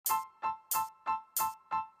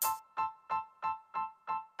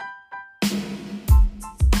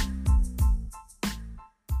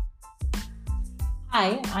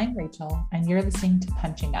Hi, I'm Rachel, and you're listening to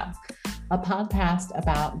Punching Up, a podcast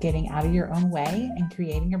about getting out of your own way and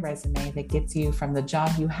creating a resume that gets you from the job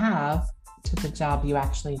you have to the job you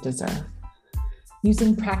actually deserve.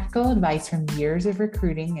 Using practical advice from years of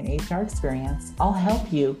recruiting and HR experience, I'll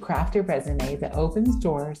help you craft a resume that opens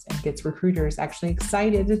doors and gets recruiters actually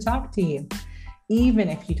excited to talk to you, even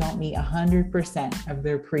if you don't meet 100% of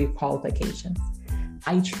their pre-qualifications.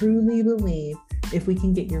 I truly believe if we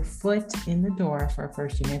can get your foot in the door for a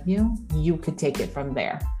first interview, you could take it from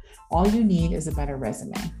there. All you need is a better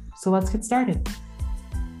resume. So let's get started.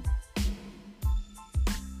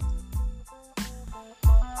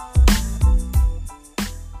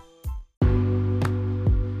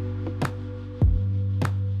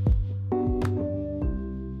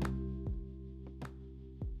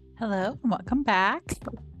 Hello and welcome back.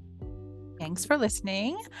 Thanks for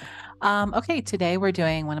listening. Okay, today we're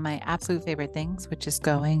doing one of my absolute favorite things, which is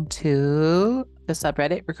going to the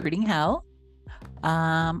subreddit Recruiting Hell.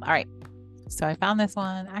 All right, so I found this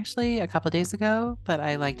one actually a couple days ago, but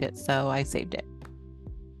I liked it, so I saved it.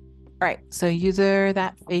 All right, so user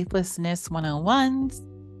that faithlessness 101s.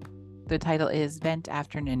 The title is Vent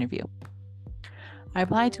After an Interview. I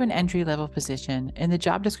applied to an entry-level position. In the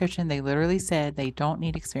job description, they literally said they don't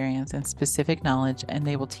need experience and specific knowledge, and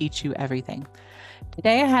they will teach you everything.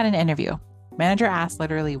 Today I had an interview. Manager asked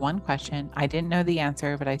literally one question. I didn't know the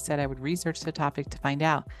answer, but I said I would research the topic to find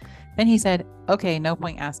out. Then he said, okay, no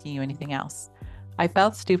point asking you anything else. I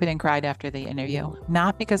felt stupid and cried after the interview,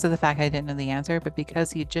 not because of the fact I didn't know the answer, but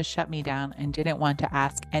because he had just shut me down and didn't want to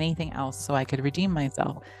ask anything else so I could redeem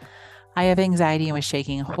myself. I have anxiety and was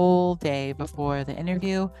shaking a whole day before the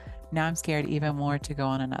interview. Now I'm scared even more to go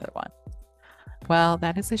on another one. Well,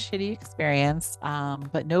 that is a shitty experience,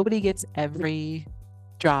 but nobody gets every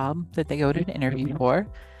job that they go to an interview for.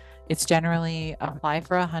 It's generally apply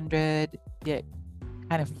for 100, get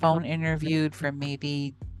kind of phone interviewed for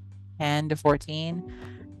maybe 10 to 14,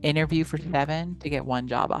 interview for 7 to get one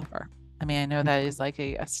job offer. I mean, I know that is like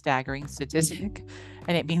a staggering statistic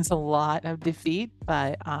and it means a lot of defeat,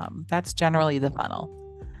 but that's generally the funnel.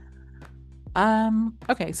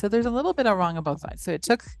 Okay, so there's a little bit of wrong on both sides. So it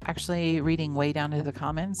took actually reading way down to the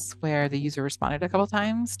comments where the user responded a couple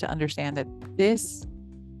times to understand that this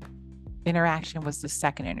interaction was the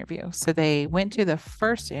second interview. So they went to the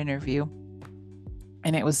first interview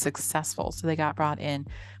and it was successful. So they got brought in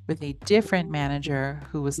with a different manager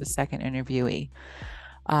who was the second interviewee.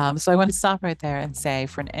 So I want to stop right there and say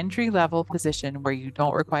for an entry-level position where you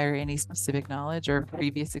don't require any specific knowledge or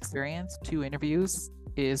previous experience, 2 interviews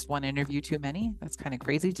is 1 interview too many. That's kind of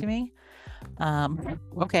crazy to me.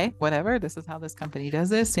 Okay, whatever. This is how this company does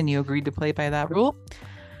this, and you agreed to play by that rule.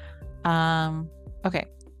 Okay,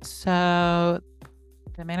 so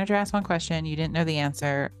the manager asked one question, you didn't know the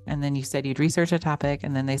answer, and then you said you'd research a topic,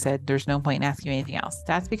 and then they said there's no point in asking you anything else.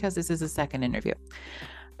 That's because this is a second interview.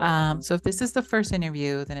 So if this is the first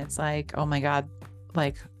interview, then it's like, oh my God,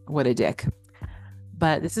 like what a dick.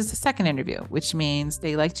 But this is the second interview, which means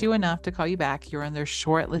they liked you enough to call you back. You're on their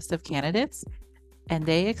short list of candidates, and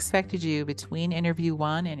they expected you between interview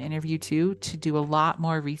 1 and interview 2 to do a lot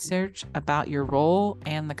more research about your role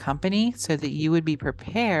and the company so that you would be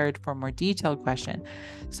prepared for a more detailed question.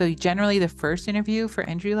 So generally the first interview for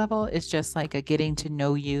entry level is just like a getting to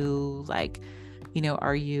know you, like, you know,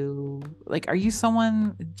 are you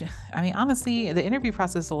someone, I mean, honestly, the interview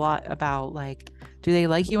process is a lot about like, do they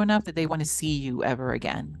like you enough that they want to see you ever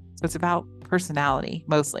again? So it's about personality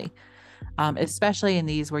mostly, especially in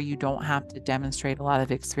these where you don't have to demonstrate a lot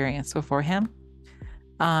of experience beforehand.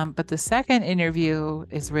 But the second interview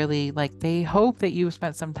is really like they hope that you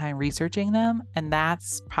spent some time researching them. And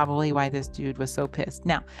that's probably why this dude was so pissed.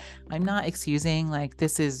 Now, I'm not excusing, like,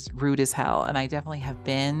 this is rude as hell. And I definitely have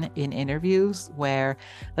been in interviews where,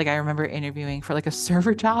 like, I remember interviewing for like a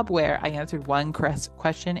server job where I answered one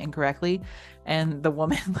question incorrectly. And the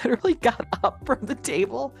woman literally got up from the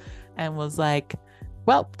table and was like,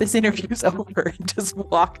 well, this interview's over, and just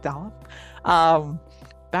walked off.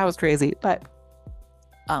 That was crazy. But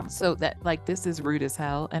so that, like, this is rude as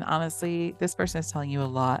hell. And honestly, this person is telling you a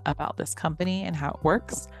lot about this company and how it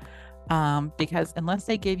works. Because unless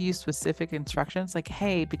they give you specific instructions, like,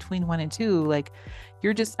 hey, between 1 and 2, like,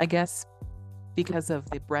 you're just, I guess, because of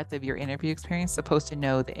the breadth of your interview experience, supposed to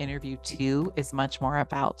know the interview 2 is much more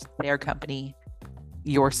about their company,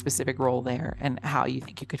 your specific role there, and how you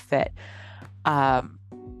think you could fit.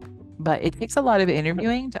 But it takes a lot of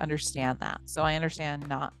interviewing to understand that. So I understand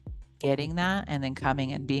not getting that and then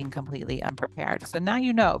coming and being completely unprepared. So now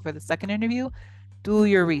you know for the second interview, do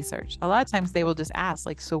your research. A lot of times they will just ask,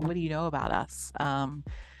 like, so what do you know about us?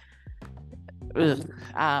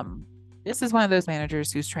 This is one of those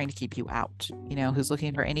managers who's trying to keep you out, who's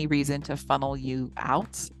looking for any reason to funnel you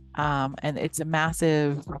out. And it's a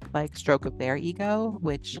massive like stroke of their ego,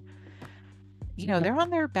 which, they're on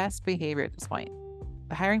their best behavior at this point.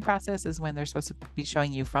 The hiring process is when they're supposed to be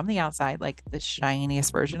showing you from the outside, like the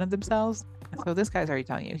shiniest version of themselves. So this guy's already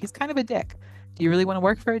telling you he's kind of a dick. Do you really want to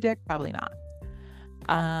work for a dick? Probably not.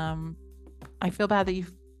 I feel bad that you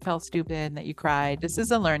felt stupid and that you cried. This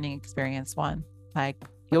is a learning experience one. Like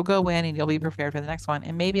you'll go in and you'll be prepared for the next one.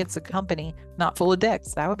 And maybe it's a company not full of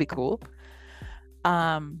dicks. That would be cool.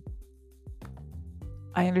 I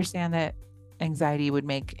understand that anxiety would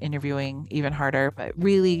make interviewing even harder, but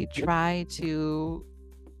really try to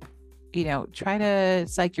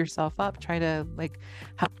psych yourself up, try to like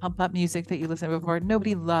pump up music that you listened to before.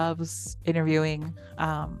 Nobody loves interviewing.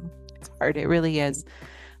 It's hard. It really is.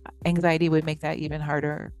 Anxiety would make that even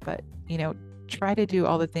harder, but try to do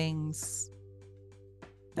all the things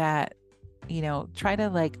that, try to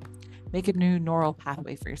like make a new neural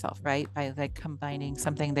pathway for yourself, right? By like combining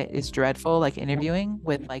something that is dreadful, like interviewing,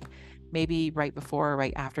 with like maybe right before or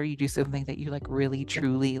right after you do something that you like really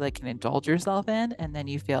truly like can indulge yourself in, and then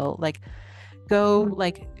you feel like go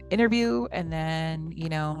like interview and then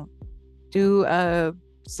do a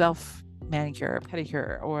self manicure,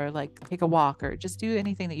 pedicure, or like take a walk, or just do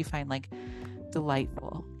anything that you find like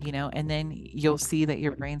delightful, and then you'll see that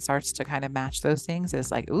your brain starts to kind of match those things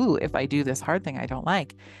as like, ooh, if I do this hard thing I don't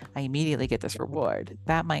like, I immediately get this reward.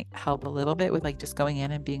 That might help a little bit with like just going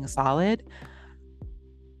in and being solid.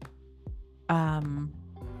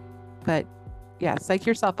 But yeah, psych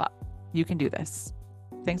yourself up. You can do this.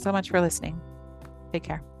 Thanks so much for listening. Take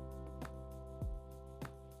care.